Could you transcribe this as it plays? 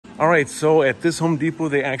All right, so at this Home Depot,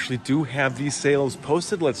 they actually do have these sales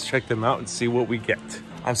posted. Let's check them out and see what we get.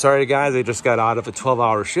 I'm sorry, guys, I just got out of a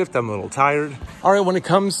 12-hour shift. I'm a little tired. All right, when it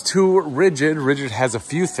comes to Ridgid has a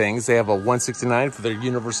few things. They have a $169 for their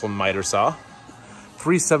universal miter saw,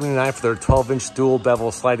 $379 for their 12-inch dual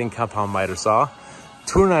bevel sliding compound miter saw,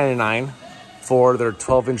 $299 for their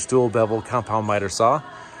 12-inch dual bevel compound miter saw,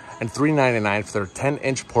 and $399 for their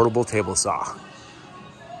 10-inch portable table saw.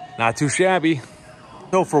 Not too shabby.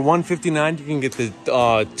 So for $159, you can get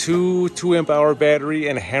the two amp hour battery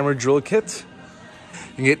and a hammer drill kit.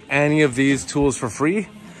 You can get any of these tools for free.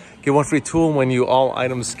 Get one free tool when you all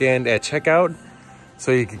items scanned at checkout.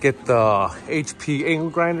 So you can get the HP angle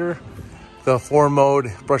grinder, the 4-mode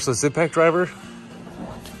brushless impact driver,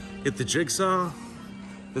 get the jigsaw,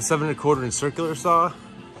 the 7¼ inch circular saw,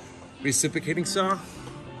 reciprocating saw.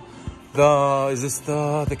 Is this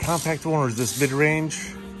the compact one or is this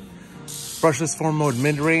mid-range? Brushless 4-mode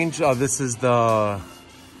mid-range. This is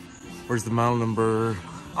where's the model number?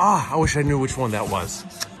 I wish I knew which one that was.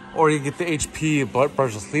 Or you get the HP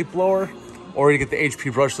brushless leaf blower, or you get the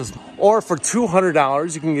HP brushless. Or for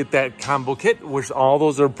 $200, you can get that combo kit, which all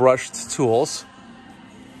those are brushed tools.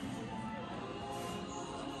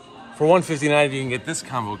 For $159, you can get this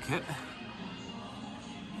combo kit.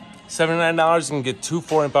 $79, you can get 2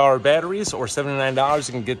 4-amp hour batteries, or $79,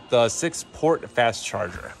 you can get the 6-port fast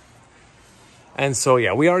charger. And so,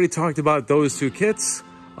 yeah, we already talked about those two kits.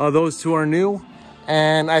 Those two are new.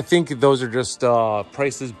 And I think those are just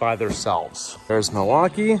prices by themselves. There's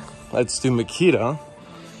Milwaukee. Let's do Makita.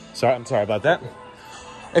 I'm sorry about that.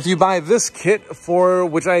 If you buy this kit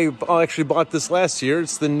which I actually bought this last year,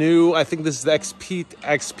 it's the new, I think this is the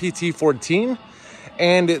XPT14.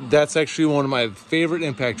 And that's actually one of my favorite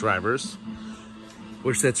impact drivers,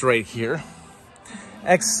 which that's right here.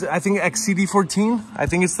 I think XCD14, I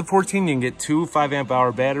think it's the 14. You can get 2 5-amp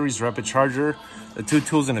hour batteries, rapid charger, the 2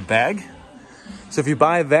 tools in a bag. So if you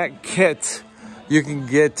buy that kit, you can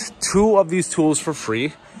get 2 of these tools for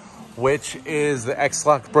free, which is the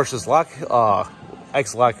X-Lock brushless lock,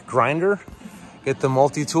 X-Lock grinder. Get the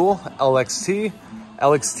multi-tool, LXT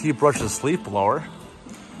brushless leaf blower.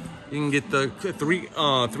 You can get the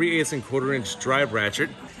 3/8 inch drive ratchet,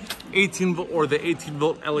 18 volt or the 18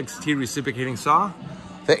 volt LXT reciprocating saw,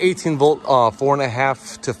 the 18 volt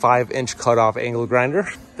 4.5 to 5 inch cutoff angle grinder,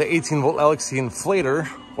 the 18 volt LXT inflator,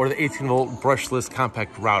 or the 18 volt brushless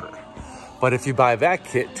compact router. But if you buy that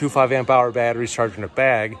kit, 2 5-amp hour batteries charged in a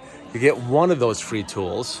bag, you get one of those free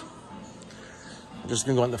tools. I'm just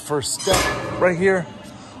gonna go on the first step right here.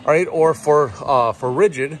 All right, or for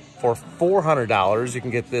Ridgid, for $400, you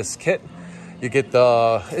can get this kit. You get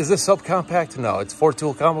is this subcompact? No, it's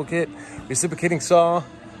 4-tool combo kit, reciprocating saw,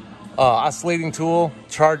 oscillating tool,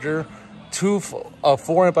 charger,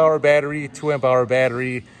 4-amp hour battery, 2-amp hour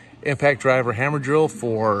battery, impact driver, hammer drill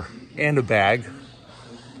and a bag.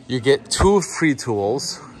 You get 2 free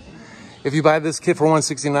tools. If you buy this kit for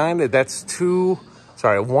 $169, that's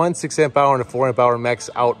 1 6-amp hour and a 4-amp hour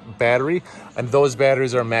max out battery, and those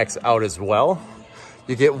batteries are max out as well.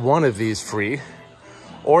 You get one of these free.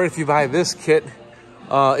 Or if you buy this kit,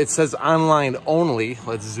 it says online only.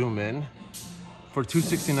 Let's zoom in. For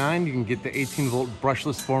 $269, you can get the 18 volt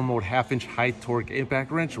brushless 4-mode 1/2-inch high torque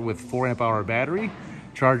impact wrench with 4-amp hour battery,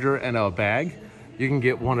 charger, and a bag. You can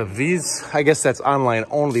get one of these. I guess that's online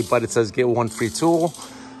only, but it says get 1 free tool.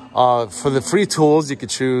 For the free tools, you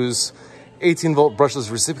could choose 18 volt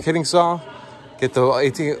brushless reciprocating saw, get the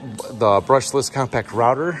brushless compact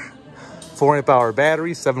router, 4-amp hour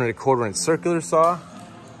battery, 7¼ inch circular saw.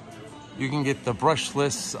 You can get the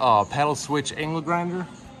brushless paddle switch angle grinder,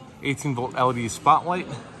 18 volt LED spotlight.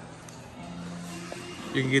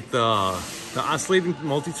 You can get the oscillating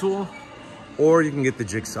multi-tool, or you can get the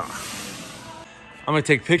jigsaw. I'm gonna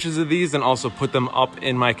take pictures of these and also put them up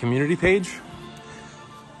in my community page.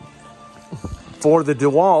 For the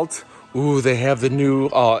DeWalt, ooh, they have the new,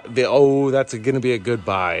 that's gonna be a good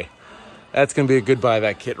buy. That's gonna be a good buy,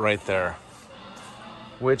 that kit right there.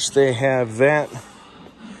 Which they have that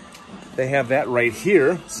right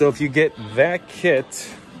here. So if you get that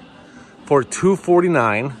kit for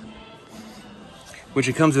 $249, which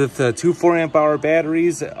it comes with 2 4-amp hour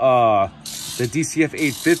batteries, the DCF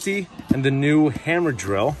 850, and the new hammer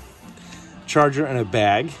drill, charger, and a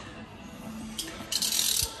bag.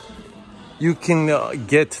 You can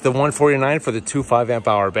get the $149 for the 2 5-amp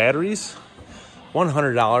hour batteries,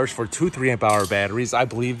 $100 for 2 3-amp hour batteries. I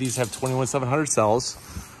believe these have 21700 cells.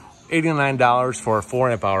 $89 for a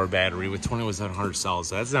 4-amp hour battery with 21700 cells.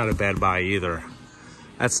 That's not a bad buy either.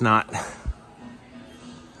 That's not.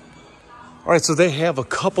 All right, so they have a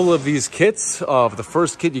couple of these kits. The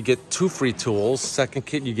first kit, you get 2 free tools. Second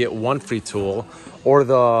kit, you get 1 free tool. Or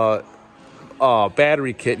the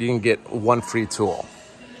battery kit, you can get 1 free tool.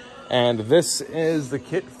 And this is the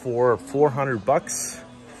kit for $400.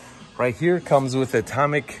 Right here comes with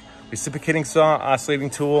atomic reciprocating saw, oscillating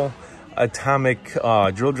tool, atomic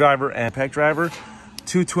drill driver, and impact driver.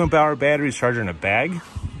 2 2-amp-hour batteries, charger, and a bag.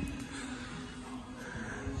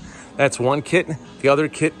 That's one kit. The other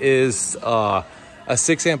kit is a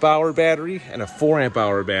 6-amp-hour battery and a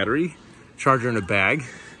 4-amp-hour battery, charger, and a bag.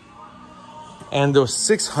 And the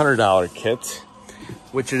 $600 kit,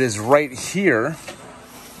 which it is right here,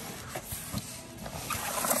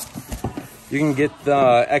 you can get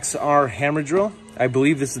the XR hammer drill. I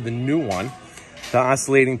believe this is the new one. The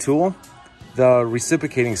oscillating tool, the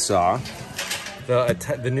reciprocating saw,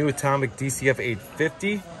 the new atomic DCF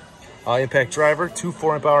 850, impact driver, 2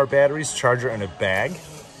 4-amp-hour batteries, charger, and a bag.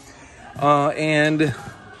 And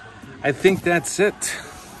I think that's it.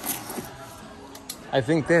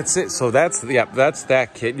 So that's that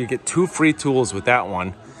kit. You get 2 free tools with that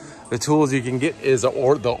one. The tools you can get is the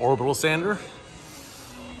orbital sander,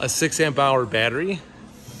 a 6-amp-hour battery,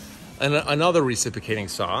 and another reciprocating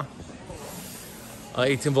saw,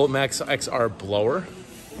 18-volt max XR blower.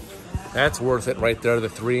 That's worth it right there. The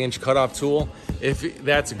 3-inch cutoff tool.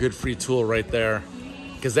 That's a good free tool right there,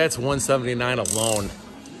 because that's $179 alone.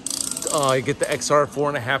 You get the XR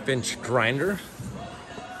 4.5-inch grinder.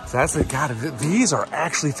 So that's like, God, these are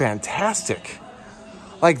actually fantastic.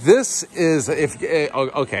 Like this is,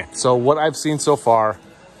 okay, so what I've seen so far,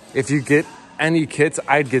 if you get any kits,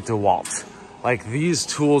 I'd get DeWalt. Like these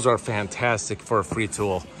tools are fantastic for a free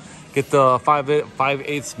tool. Get the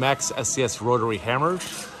 5/8 Max SCS rotary hammer.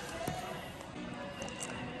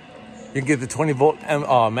 You can get the 20-volt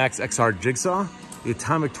Max XR jigsaw, the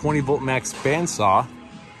atomic 20-volt Max bandsaw.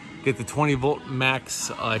 Get the 20-volt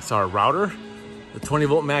Max XR router, the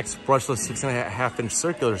 20-volt Max brushless 6.5-inch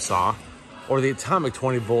circular saw, or the atomic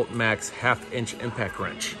 20-volt Max 1/2-inch impact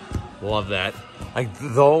wrench. Love that. Like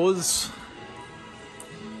those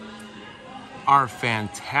are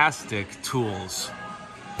fantastic tools.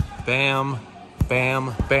 Bam,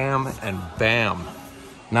 bam, bam, and bam.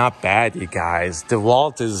 Not bad, you guys.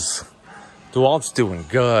 DeWalt's doing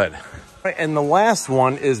good. Right, and the last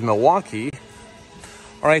one is Milwaukee.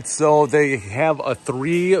 All right, so they have a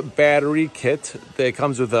 3 battery kit that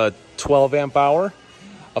comes with a 12-amp-hour,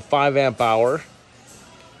 a 5-amp-hour,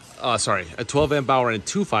 a 12-amp-hour and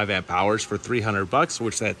 2 5-amp-hours for $300,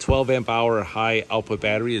 which that 12-amp-hour high output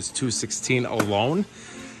battery is $216 alone.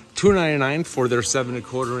 $299 for their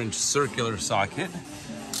 7.25-inch circular socket.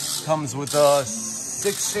 Comes with a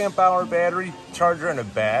 6-amp-hour battery, charger, and a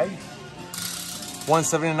bag.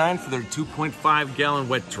 $179 for their 2.5-gallon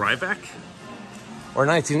wet dry vac. Or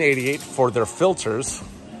 $19.88 for their filters.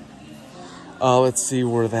 Let's see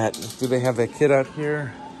where do they have that kit out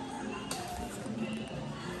here?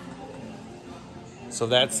 So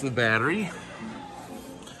that's the battery.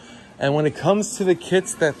 And when it comes to the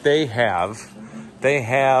kits that they have,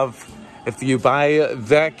 if you buy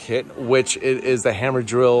that kit, which it is the hammer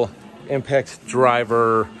drill, impact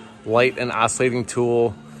driver, light and oscillating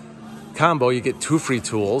tool combo, you get 2 free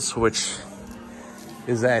tools, which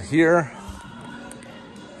is that here.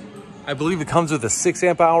 I believe it comes with a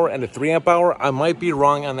 6-amp-hour and a 3-amp-hour. I might be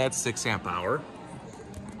wrong on that 6-amp-hour.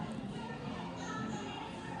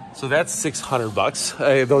 So that's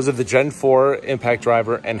 $600. Those are the Gen 4 impact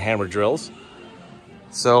driver and hammer drills.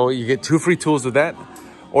 So you get 2 free tools with that.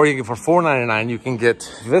 Or you get for $499, you can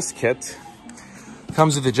get this kit.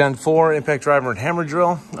 Comes with the Gen 4 impact driver and hammer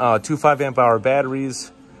drill, 2 5-amp-hour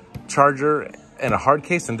batteries, charger, and a hard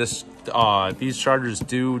case. And these chargers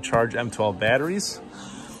do charge M12 batteries.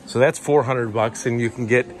 So that's $400, and you can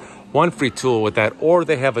get 1 free tool with that. Or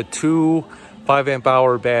they have a 2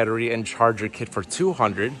 5-amp-hour battery and charger kit for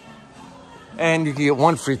 $200, and you can get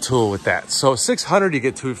 1 free tool with that. So $600, you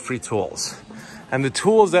get 2 free tools. And the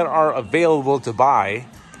tools that are available to buy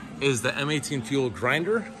is the M18 fuel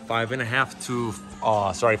grinder,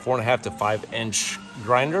 4.5 to 5-inch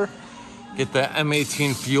grinder. Get the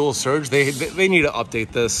M18 fuel surge. They need to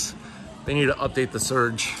update this. They need to update the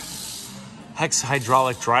surge. Hex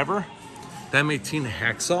hydraulic driver, the M18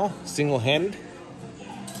 hacksaw, single-handed,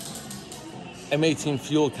 M18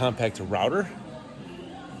 fuel compact router,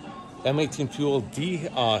 M18 fuel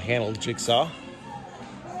D-handled jigsaw,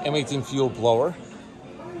 M18 fuel blower,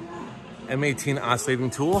 M18 oscillating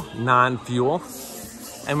tool, non-fuel,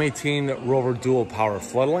 M18 Rover dual power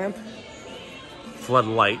floodlight,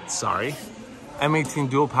 M18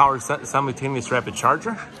 dual power simultaneous rapid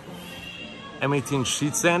charger, M18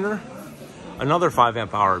 sheet sander, another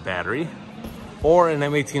 5-amp-hour battery, or an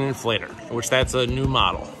M18 inflator, which that's a new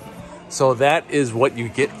model. So that is what you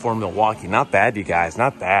get for Milwaukee. Not bad, you guys,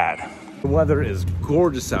 not bad. The weather is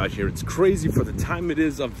gorgeous out here. It's crazy for the time it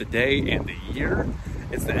is of the day and the year.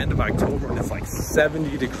 It's the end of October and it's like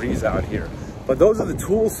 70 degrees out here. But those are the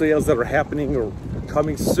tool sales that are happening or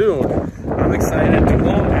coming soon. I'm excited.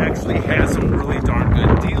 DeWalt actually has some really darn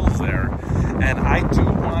good deals there. And I do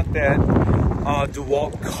want that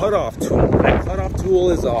DeWalt cutoff tool. That cutoff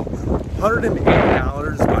tool is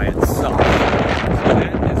 $180 by itself. So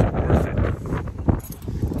that is worth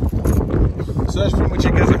it. So that's pretty much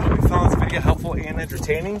it, guys. I hope you found this video helpful and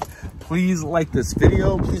entertaining. Please like this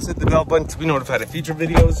video. Please hit the bell button to be notified of future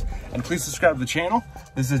videos. And please subscribe to the channel.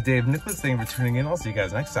 This is Dave Nicholas. Thank you for tuning in. I'll see you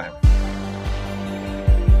guys next time.